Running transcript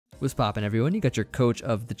What's poppin', everyone? You got your coach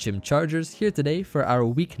of the Chim Chargers here today for our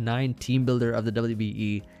Week 9 team builder of the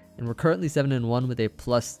WBE, and we're currently 7-1 with a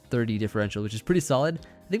plus 30 differential, which is pretty solid.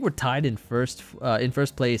 I think we're tied in first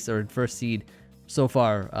place or in first seed so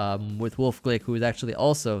far with Wolf Glick, who is actually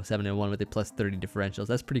also 7-1 with a plus 30 differentials.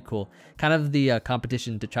 That's pretty cool. Kind of the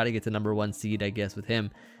competition to try to get to #1 seed, I guess, with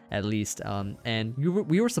him at least. And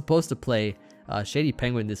we were supposed to play Shady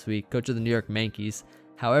Penguin this week, coach of the New York Mankeys.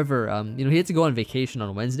 However, he had to go on vacation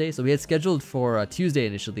on Wednesday, so we had scheduled for Tuesday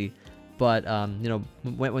initially. But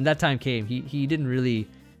when that time came, he didn't really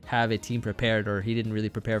have a team prepared, or he didn't really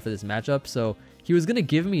prepare for this matchup. So he was gonna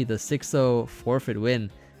give me the 6-0 forfeit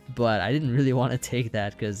win, but I didn't really want to take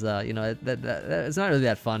that because it's not really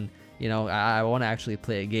that fun. I want to actually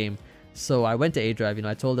play a game. So I went to A Drive.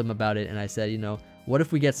 I told him about it, and I said, what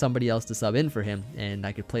if we get somebody else to sub in for him, and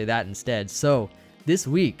I could play that instead. So this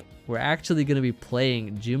week, we're actually going to be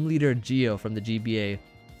playing Gym Leader Gio from the GBA,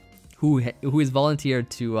 who is volunteered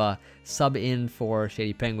to sub in for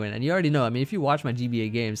Shady Penguin. And you already know, if you watch my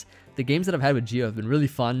GBA games, the games that I've had with Gio have been really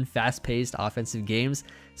fun, fast-paced, offensive games.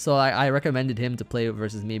 So I recommended him to play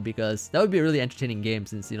versus me because that would be a really entertaining game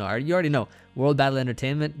since, you already know, World Battle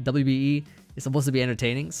Entertainment, WBE, is supposed to be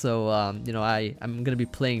entertaining. So, I'm going to be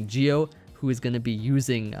playing Gio, who is going to be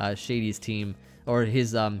using Shady's team, or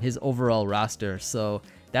his overall roster. So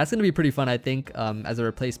that's going to be pretty fun, I think, as a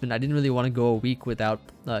replacement. I didn't really want to go a week without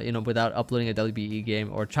uploading a WBE game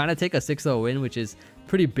or trying to take a 6-0 win, which is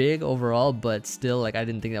pretty big overall, but still, I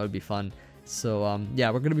didn't think that would be fun. So, yeah,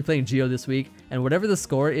 we're going to be playing Gio this week, and whatever the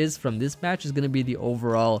score is from this match is going to be the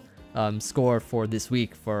overall score for this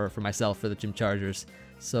week for myself, for the Chim Chargers.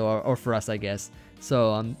 So, or for us, I guess.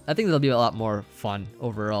 So, I think that'll be a lot more fun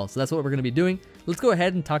overall. So that's what we're going to be doing. Let's go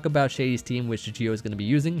ahead and talk about Shady's team, which Gio is going to be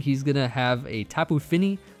using. He's going to have a Tapu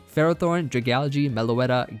Fini, Ferrothorn, Dragalogy,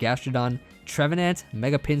 Meloetta, Gastrodon, Trevenant,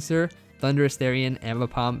 Mega Pinsir, Thundurus Therian,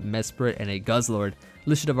 Ambipom, Mesprit, and a Guzzlord.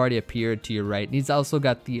 This should have already appeared to your right. And he's also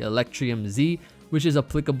got the Electrium Z, which is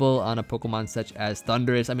applicable on a Pokemon such as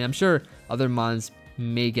Thundurus. I'm sure other Mons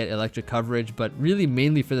may get electric coverage, but really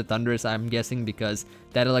mainly for the Thundurus, I'm guessing, because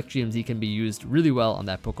that Electrium Z can be used really well on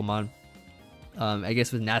that Pokemon. I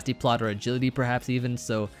guess with Nasty Plot or Agility perhaps even.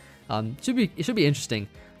 So it should be interesting.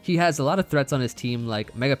 He has a lot of threats on his team,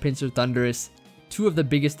 like Mega Pinsir, Thundurus, two of the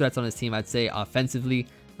biggest threats on his team, I'd say, offensively.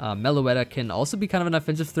 Meloetta can also be kind of an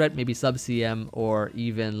offensive threat, maybe Sub CM, or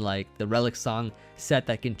even like the Relic Song set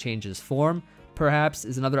that can change his form, perhaps,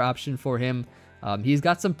 is another option for him. He's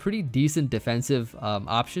got some pretty decent defensive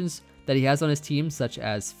options that he has on his team, such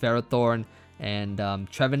as Ferrothorn and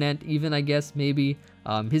Trevenant, even, I guess, maybe.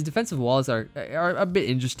 His defensive walls are a bit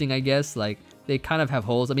interesting, I guess. Like, they kind of have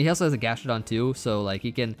holes. He also has a Gastrodon too, so like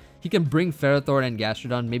he can bring Ferrothorn and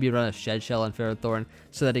Gastrodon, maybe run a Shed Shell on Ferrothorn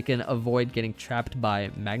so that it can avoid getting trapped by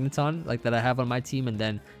Magneton, like that I have on my team, and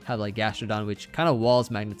then have like Gastrodon, which kind of walls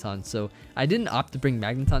Magneton. So I didn't opt to bring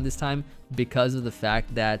Magneton this time because of the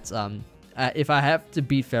fact that if I have to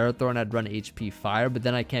beat Ferrothorn, I'd run HP Fire, but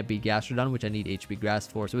then I can't beat Gastrodon, which I need HP Grass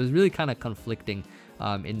for. So it was really kind of conflicting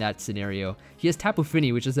in that scenario. He has Tapu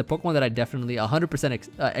Fini, which is a Pokemon that I definitely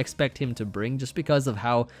 100% expect him to bring, just because of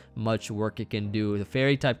how much work it can do. The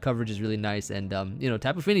Fairy type coverage is really nice, and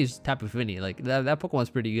Tapu Fini is Tapu Fini. Like that Pokemon's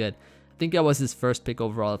pretty good. I think that was his first pick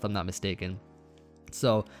overall, if I'm not mistaken.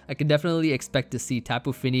 So I can definitely expect to see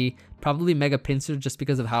Tapu Fini, probably Mega Pinsir, just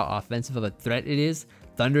because of how offensive of a threat it is.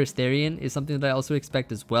 Thundurus Therian is something that I also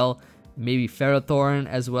expect as well. Maybe Ferrothorn,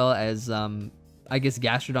 as well as I guess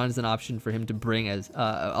Gastrodon is an option for him to bring as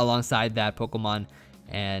alongside that Pokemon.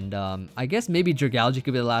 And I guess maybe Dragalogy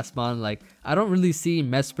could be the last one. Like, I don't really see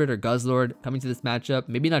Mesprit or Guzzlord coming to this matchup.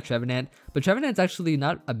 Maybe not Trevenant, but Trevenant's actually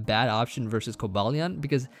not a bad option versus Cobalion,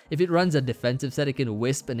 because if it runs a defensive set, it can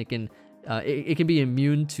Wisp, and it can be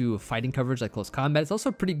immune to fighting coverage like close combat. It's also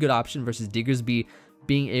a pretty good option versus Diggersby,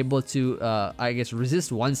 being able to I guess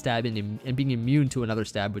resist one stab and being immune to another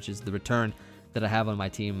stab, which is the return that I have on my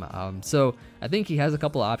team. So I think he has a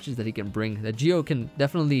couple of options that he can bring. That Gio can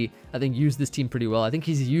definitely, I think, use this team pretty well. I think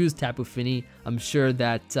he's used Tapu Fini. I'm sure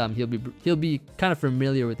that he'll be kind of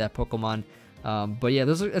familiar with that Pokemon. But yeah,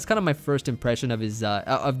 that's kind of my first impression of his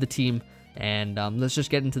of the team. And let's just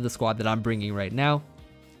get into the squad that I'm bringing right now.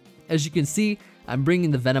 As you can see, I'm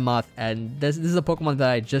bringing the Venomoth, and this is a Pokemon that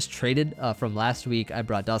I just traded from last week. I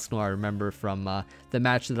brought Dusknoir, remember, from the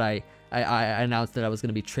match that I announced that I was going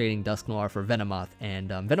to be trading Dusknoir for Venomoth, and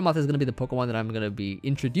Venomoth is going to be the Pokemon that I'm going to be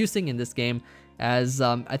introducing in this game, as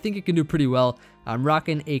I think it can do pretty well. I'm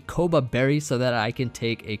rocking a Koba Berry so that I can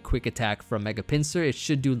take a quick attack from Mega Pinsir. It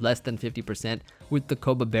should do less than 50% with the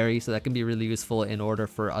Koba Berry, so that can be really useful in order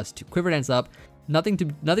for us to Quiver Dance up nothing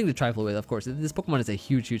to trifle with, of course. This Pokemon is a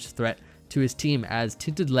huge threat to his team, as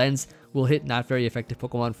Tinted Lens will hit not very effective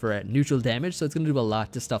Pokemon for neutral damage, so it's going to do a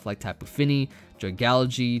lot to stuff like Tapu Fini,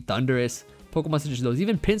 Dragalge, Thundurus, Pokemon such as those,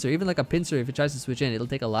 even Pinsir, even like a Pinsir, if it tries to switch in, it'll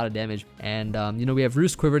take a lot of damage. And you know, we have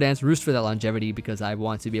Roost, Quiver Dance, Roost for that longevity, because I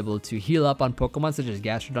want to be able to heal up on Pokemon such as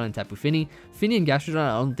Gastrodon and Tapu Fini. Fini and Gastrodon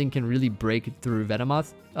I don't think can really break through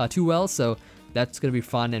Venomoth too well, so that's going to be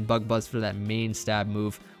fun. And Bug Buzz for that main stab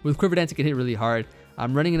move. With Quiver Dance, it can hit really hard.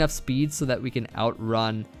 I'm running enough speed so that we can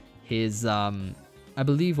outrun his, I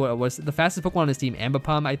believe, what was the fastest Pokemon on his team,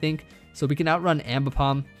 Ambipom, I think. So we can outrun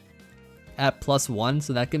Ambipom at +1,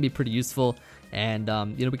 so that can be pretty useful. And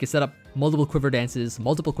you know, we can set up multiple quiver dances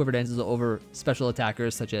over special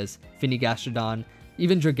attackers such as Fini, Gastrodon,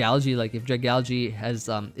 even Dragalge. Like if Dragalge has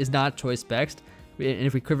is not choice spexed, and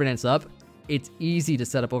if we quiver dance up, it's easy to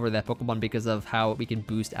set up over that Pokemon because of how we can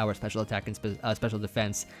boost our special attack and special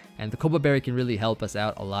defense. And the Cobra Berry can really help us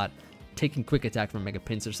out a lot, taking quick attack from Mega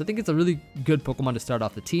Pinsir. So I think it's a really good Pokemon to start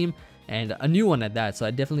off the team, and a new one at that. So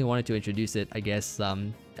I definitely wanted to introduce it, I guess,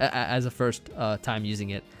 as a first time using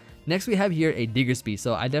it. Next we have here a Diggersby.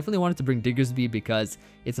 So I definitely wanted to bring Diggersby because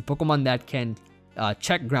it's a Pokemon that can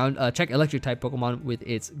check electric type Pokemon with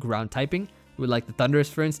its ground typing. With like the Thundurus,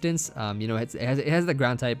 for instance, you know, it has the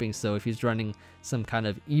ground typing. So if he's running some kind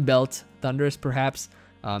of E-Belt Thundurus, perhaps,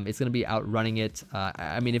 it's going to be outrunning it.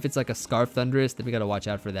 I mean, if it's like a Scarf Thundurus, then we got to watch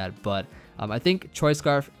out for that. But I think Choice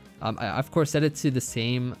Scarf, I of course set it to the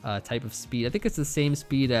same type of speed. I think it's the same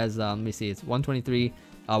speed as, let me see, it's 123,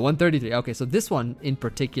 133. Okay, so this one in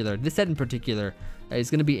particular, this set in particular,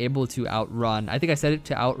 is going to be able to outrun, I think I set it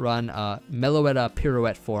to outrun Meloetta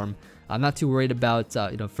Pirouette form. I'm not too worried about,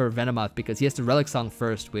 you know, for Venomoth, because he has to Relic Song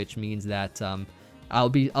first, which means that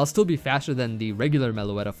I'll still be faster than the regular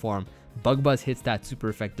Meloetta form. Bug Buzz hits that super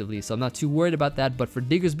effectively, so I'm not too worried about that. But for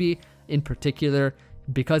Diggersby in particular,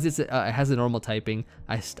 because it has a normal typing,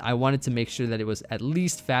 I wanted to make sure that it was at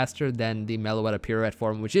least faster than the Meloetta Pirouette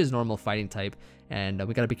form, which is normal fighting type, and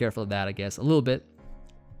we gotta be careful of that, I guess, a little bit.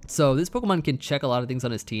 So this Pokemon can check a lot of things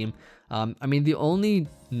on his team. I mean, the only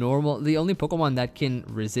Pokemon that can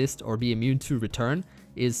resist or be immune to return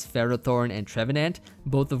is Ferrothorn and Trevenant,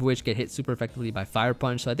 both of which get hit super effectively by Fire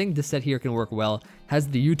Punch. So I think this set here can work well. Has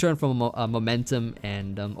the U-turn from Momentum,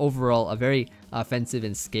 and overall a very offensive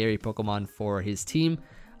and scary Pokemon for his team.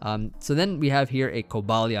 So then we have here a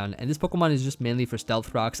Cobalion, and this Pokemon is just mainly for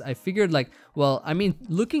Stealth Rocks. I figured, like, well, I mean,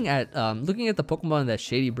 looking at the Pokemon that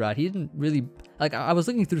Shady brought, he didn't really, like, I was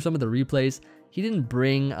looking through some of the replays. He didn't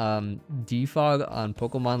bring Defog on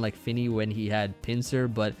Pokemon like Fini when he had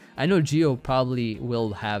Pinsir, but I know Geo probably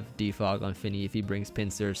will have Defog on Fini if he brings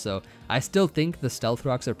Pinsir, so I still think the Stealth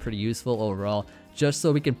Rocks are pretty useful overall, just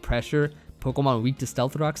so we can pressure Pokemon weak to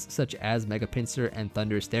Stealth Rocks, such as Mega Pinsir and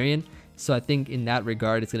Thundurus Therian. So I think in that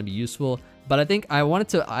regard, it's going to be useful. But I think I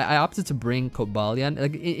opted to bring Cobalion.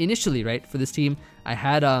 Like initially, right, for this team, I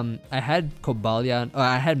had Cobalion, or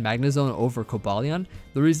I had Magnezone over Cobalion.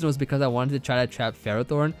 The reason was because I wanted to try to trap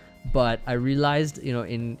Ferrothorn, but I realized, you know,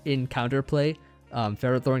 in counterplay,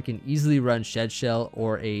 Ferrothorn can easily run Shed Shell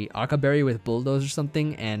or a Akaberry with Bulldoze or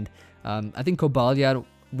something, and I think Cobalion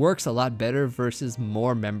works a lot better versus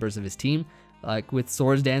more members of his team. Like with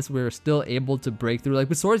Swords Dance, we're still able to break through. Like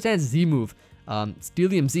with Swords Dance Z move,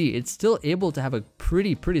 Steelium Z, it's still able to have a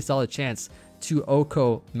pretty solid chance to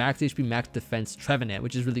OHKO max HP, max defense Trevenant,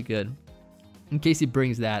 which is really good in case he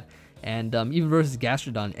brings that. And even versus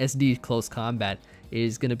Gastrodon, SD close combat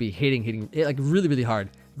is going to be hitting like really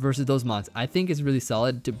hard versus those mons. I think it's really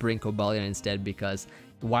solid to bring Cobalion instead, because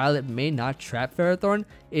while it may not trap Ferrothorn,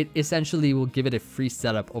 it essentially will give it a free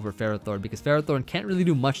setup over Ferrothorn, because Ferrothorn can't really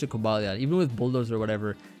do much to Cobalion, even with Bulldoze or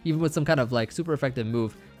whatever, even with some kind of like super effective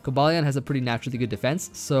move. Cobalion has a pretty naturally good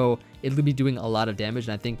defense, so it'll be doing a lot of damage,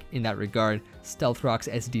 and I think in that regard, Stealth Rock's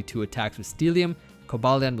SD2 attacks with Steelium,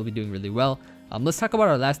 Cobalion will be doing really well. Let's talk about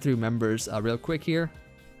our last three members real quick here.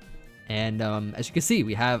 And as you can see,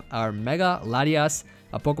 we have our Mega Latias,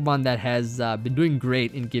 a Pokemon that has been doing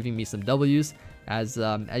great in giving me some W's, as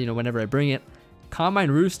you know, whenever I bring it. Combine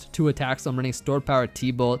Roost, 2 attacks. So I'm running Stored Power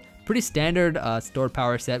T-Bolt, pretty standard Stored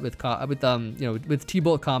Power set with you know, with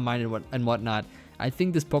T-Bolt, Combine and whatnot. I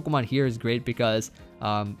think this Pokemon here is great because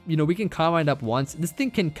you know, we can Combine up once. This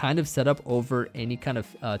thing can kind of set up over any kind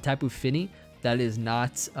of Tapu Fini that is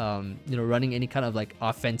not you know, running any kind of like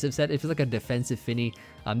offensive set. If it's like a defensive Fini,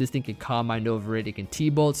 this thing can Combine over it. It can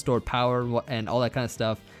T-Bolt, Stored Power, and all that kind of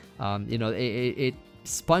stuff. You know, it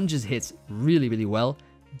sponges hits really well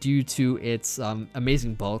due to its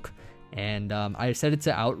amazing bulk. And I set it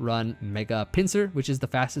to outrun Mega Pinsir, which is the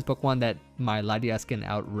fastest Pokemon that my Latias can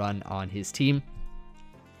outrun on his team.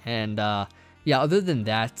 And yeah, other than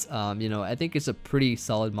that, you know, I think it's a pretty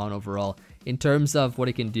solid mon overall. In terms of what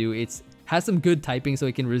it can do, it's has some good typing, so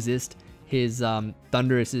it can resist his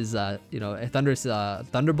Thunderous's, you know, Thunderous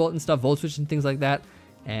Thunderbolt and stuff, Volt Switch and things like that.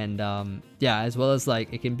 And yeah, as well as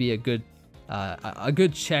like it can be a good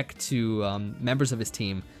check to members of his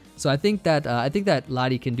team. So I think that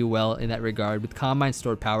Lottie can do well in that regard with Combine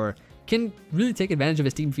stored power. Can really take advantage of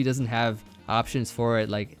his team if he doesn't have options for it,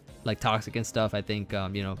 like Toxic and stuff. I think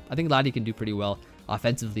you know, I think Lottie can do pretty well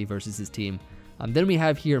offensively versus his team. Then we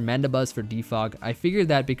have here Mandibuzz for Defog. I figured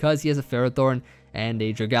that because he has a Ferrothorn and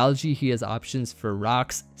a Dragalge, he has options for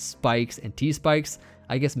Rocks, Spikes, and T-Spikes.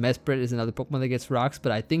 I guess Mesprit is another Pokemon that gets Rocks,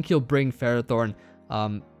 but I think he'll bring Ferrothorn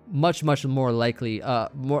much more likely,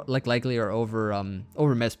 more likelier over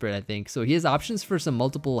Mesprit, I think. So he has options for some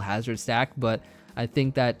multiple hazard stack, but I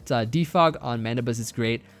think that Defog on Mandibuzz is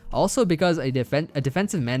great. Also because a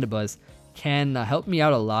defensive Mandibuzz can help me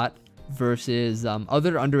out a lot versus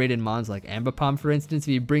other underrated mons like Ambipom, for instance.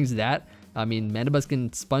 If he brings that, I mean, Mandibuzz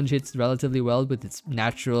can sponge hits relatively well with its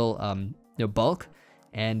natural you know, bulk,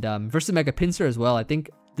 and versus Mega Pinsir as well. I think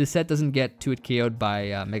this set doesn't get too KO'd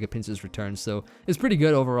by Mega Pinsir's return, so it's pretty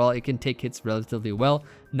good overall. It can take hits relatively well.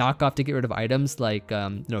 Knock off to get rid of items like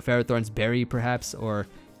you know, Ferrothorn's Berry perhaps, or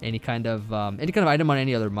any kind of item on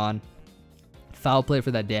any other mon. Foul Play for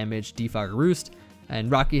that damage, Defog Roost, and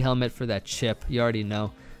Rocky Helmet for that chip. You already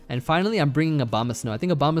know. And finally, I'm bringing Abomasnow. I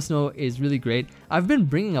think Abomasnow is really great. I've been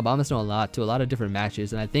bringing Abomasnow a lot to a lot of different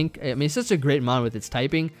matches, and I think, I mean, it's such a great mon with its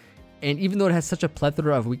typing. And even though it has such a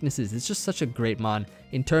plethora of weaknesses, it's just such a great mon.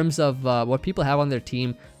 In terms of what people have on their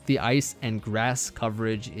team, the ice and grass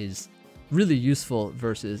coverage is really useful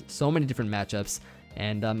versus so many different matchups.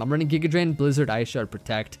 And I'm running Giga Drain, Blizzard, Ice Shard,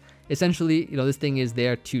 Protect. Essentially, you know, this thing is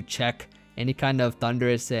there to check any kind of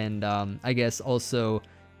Thunderous and I guess also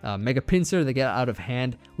Mega Pinsir that get out of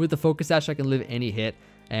hand. With the Focus Sash, I can live any hit.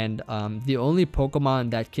 And the only Pokemon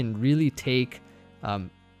that can really take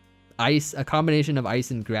a combination of ice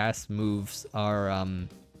and grass moves are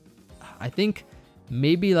I think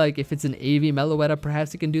maybe like if it's an AV Meloetta,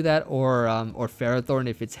 perhaps it can do that, or Ferrothorn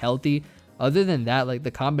if it's healthy. Other than that, like the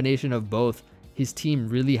combination of both, his team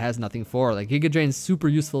really has nothing for. Like Giga Drain's super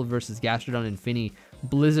useful versus Gastrodon and Finny.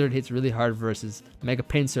 Blizzard hits really hard versus Mega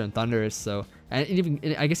Pinsir and Thunderous. So, and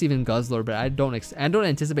even I guess even Guzzlord, but I don't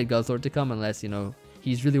anticipate Guzzlord to come unless, you know,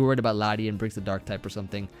 he's really worried about Lottie and brings the Dark type or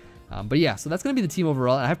something. But yeah, so that's gonna be the team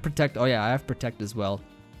overall. I have Protect. Oh yeah, I have Protect as well,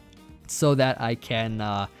 so that I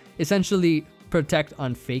can essentially protect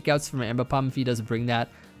on fake outs from Ambipom if he does bring that,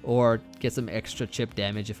 or get some extra chip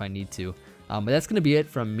damage if I need to. But that's gonna be it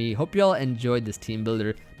from me. Hope you all enjoyed this team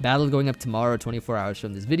builder battle going up tomorrow, 24 hours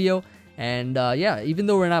from this video. And yeah, even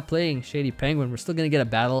though we're not playing Shady Penguin, we're still gonna get a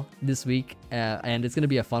battle this week, and it's gonna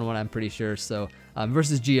be a fun one, I'm pretty sure. So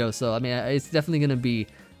versus Geo. So I mean, it's definitely gonna be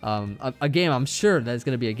a game. I'm sure that it's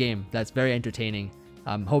gonna be a game that's very entertaining.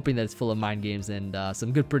 I'm hoping that it's full of mind games and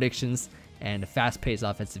some good predictions and a fast-paced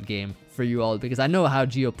offensive game for you all, because I know how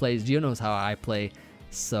Geo plays. Geo knows how I play,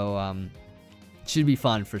 so should be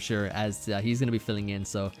fun for sure, as he's gonna be filling in.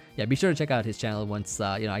 So yeah, be sure to check out his channel once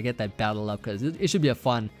you know, I get that battle up, because it should be a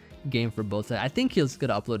fun game for both sides. I think he's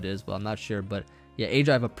gonna upload it as well, I'm not sure, but yeah,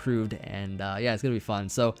 A-Drive approved, and yeah, it's gonna be fun.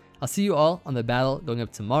 So I'll see you all on the battle going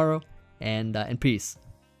up tomorrow, and peace.